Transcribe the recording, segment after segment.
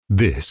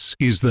This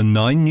is the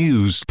 9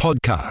 News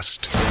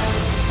podcast.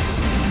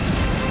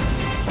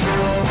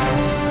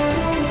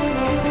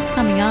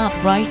 Coming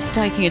up, rates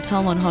taking a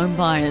toll on home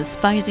buyers,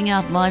 phasing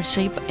out live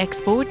sheep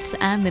exports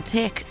and the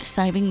tech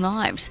saving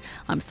lives.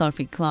 I'm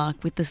Sophie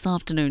Clark with this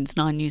afternoon's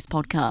 9 News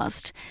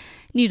podcast.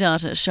 New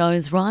data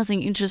shows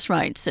rising interest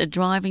rates are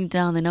driving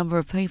down the number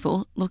of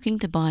people looking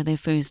to buy their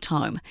first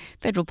home.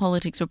 Federal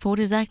Politics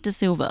reporter Zach De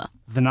Silva.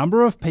 The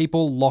number of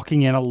people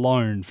locking in a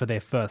loan for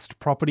their first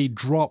property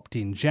dropped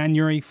in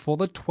January for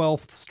the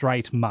 12th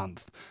straight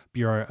month.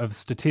 Bureau of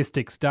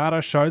Statistics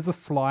data shows a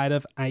slide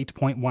of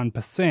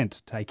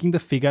 8.1%, taking the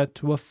figure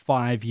to a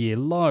 5-year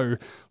low.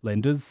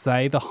 Lenders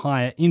say the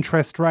higher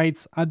interest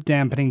rates are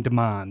dampening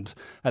demand.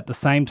 At the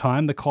same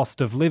time, the cost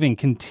of living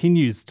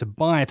continues to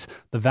bite.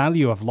 The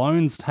value of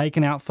loans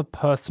taken out for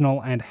personal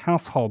and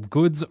household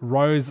goods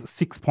rose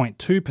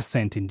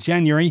 6.2% in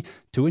January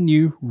to a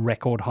new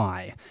record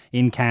high.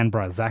 In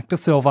Canberra, Zach De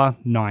Silva,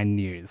 9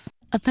 News.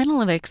 A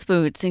panel of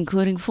experts,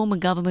 including former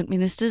government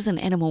ministers and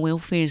animal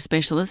welfare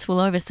specialists, will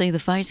oversee the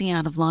phasing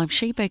out of live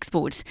sheep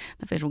exports.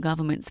 The federal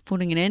government's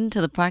putting an end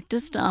to the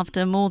practice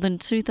after more than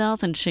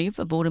 2,000 sheep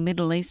aboard a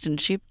Middle Eastern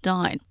ship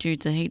died due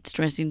to heat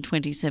stress in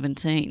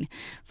 2017.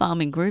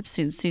 Farming groups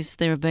insist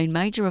there have been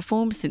major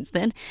reforms since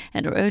then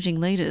and are urging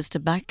leaders to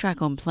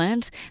backtrack on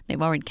plans. They're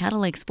worried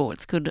cattle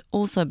exports could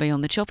also be on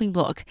the chopping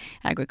block.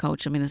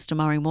 Agriculture Minister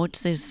Murray Watt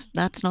says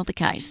that's not the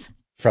case.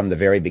 From the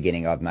very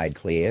beginning, I've made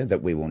clear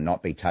that we will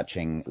not be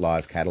touching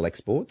live cattle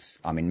exports.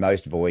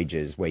 Most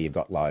voyages where you've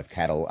got live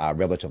cattle are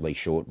relatively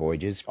short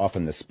voyages.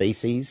 Often the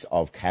species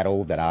of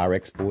cattle that are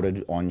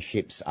exported on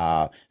ships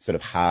are sort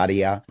of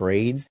hardier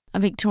breeds. A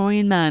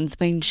Victorian man's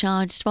been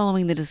charged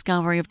following the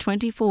discovery of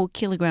 24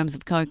 kilograms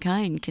of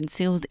cocaine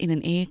concealed in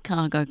an air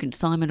cargo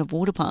consignment of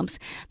water pumps.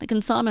 The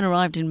consignment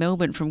arrived in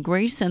Melbourne from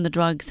Greece and the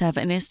drugs have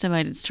an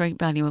estimated street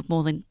value of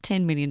more than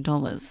 $10 million.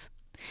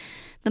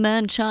 The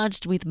man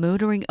charged with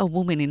murdering a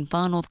woman in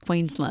far north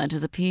Queensland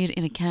has appeared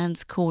in a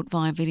Cairns court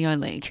via video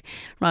link.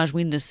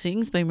 Rajwinder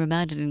Singh's been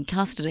remanded in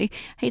custody.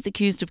 He's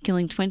accused of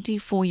killing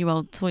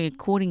 24-year-old Toya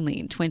Cordingley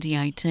in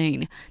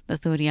 2018. The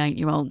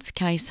 38-year-old's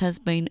case has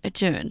been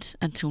adjourned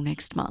until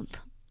next month.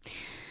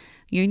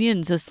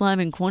 Unions are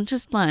slamming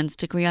Qantas plans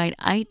to create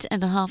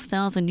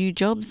 8,500 new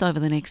jobs over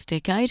the next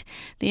decade.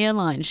 The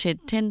airline shed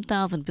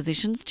 10,000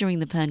 positions during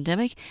the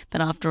pandemic, but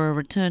after a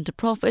return to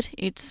profit,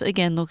 it's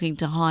again looking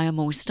to hire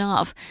more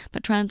staff.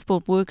 But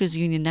Transport Workers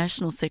Union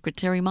National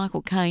Secretary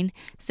Michael Cain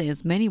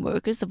says many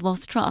workers have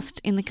lost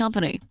trust in the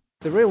company.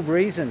 The real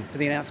reason for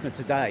the announcement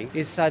today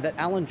is so that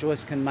Alan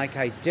Joyce can make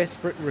a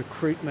desperate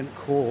recruitment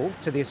call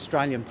to the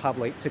Australian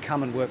public to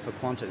come and work for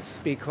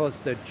Qantas, because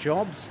the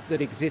jobs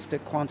that exist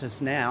at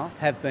Qantas now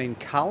have been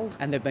culled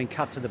and they've been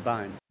cut to the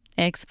bone.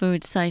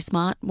 Experts say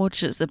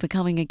smartwatches are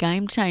becoming a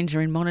game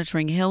changer in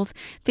monitoring health.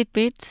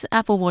 Fitbits,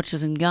 Apple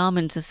Watches and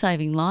Garmin are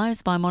saving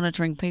lives by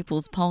monitoring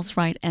people's pulse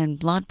rate and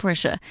blood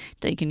pressure.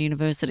 Deakin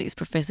University's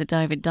Professor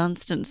David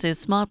Dunstan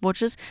says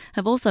smartwatches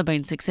have also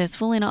been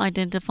successful in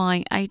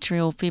identifying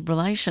atrial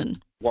fibrillation.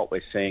 What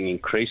we're seeing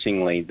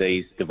increasingly,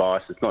 these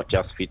devices, not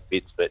just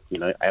Fitbits, but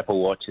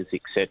Apple Watches,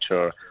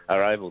 etc.,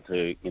 are able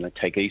to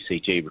take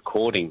ECG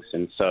recordings,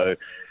 and so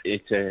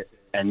it's a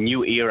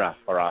new era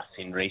for us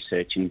in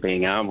research in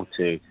being able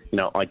to,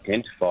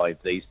 identify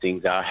if these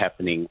things are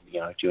happening,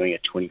 during a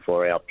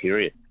 24-hour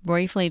period.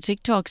 Briefly,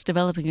 TikTok's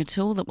developing a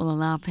tool that will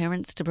allow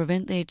parents to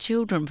prevent their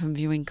children from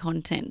viewing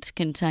content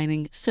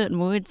containing certain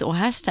words or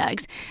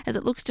hashtags as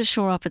it looks to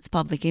shore up its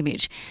public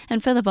image.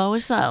 And feather boa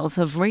sales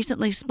have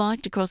recently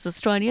spiked across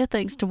Australia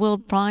thanks to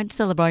World Pride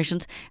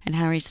celebrations and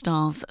Harry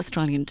Styles'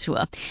 Australian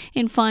tour.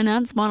 In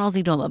finance, one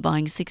Aussie dollar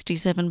buying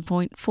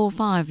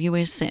 67.45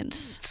 US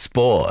cents.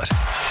 Sport.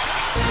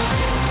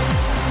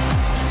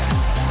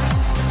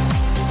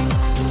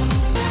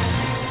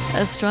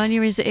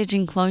 Australia is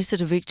edging closer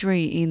to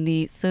victory in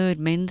the third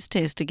men's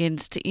test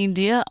against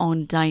India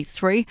on day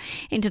 3.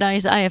 In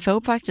today's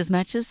AFL practice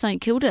matches,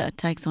 St Kilda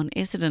takes on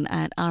Essendon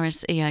at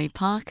RSEA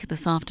Park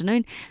this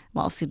afternoon,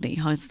 while Sydney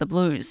hosts the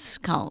Blues.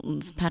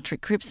 Carlton's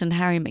Patrick Cripps and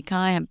Harry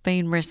Mackay have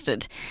been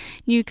rested.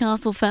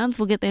 Newcastle fans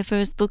will get their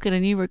first look at a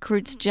new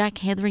recruits Jack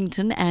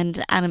Hetherington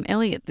and Adam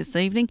Elliott this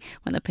evening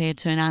when the pair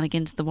turn out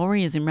against the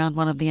Warriors in round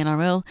 1 of the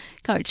NRL.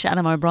 Coach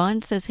Adam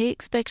O'Brien says he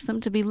expects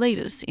them to be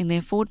leaders in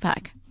their forward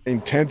pack.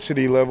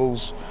 Intensity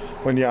levels,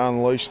 when you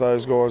unleash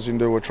those guys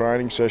into a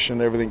training session,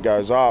 everything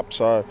goes up.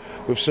 So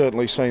we've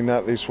certainly seen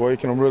that this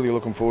week, and I'm really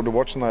looking forward to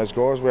watching those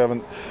guys. We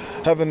haven't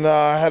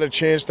had a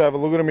chance to have a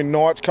look at them in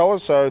Knights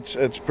colours, so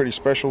it's pretty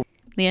special.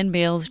 The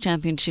NBL's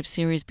Championship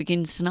Series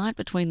begins tonight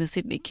between the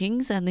Sydney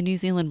Kings and the New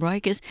Zealand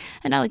Breakers,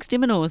 and Alex de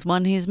Minaur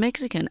won his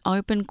Mexican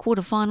Open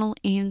quarterfinal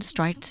in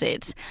straight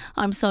sets.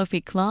 I'm Sophie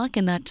Clark,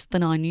 and that's the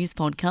 9 News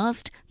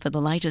podcast. For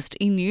the latest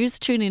in news,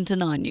 tune in to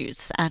 9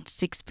 News at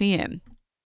 6 p.m.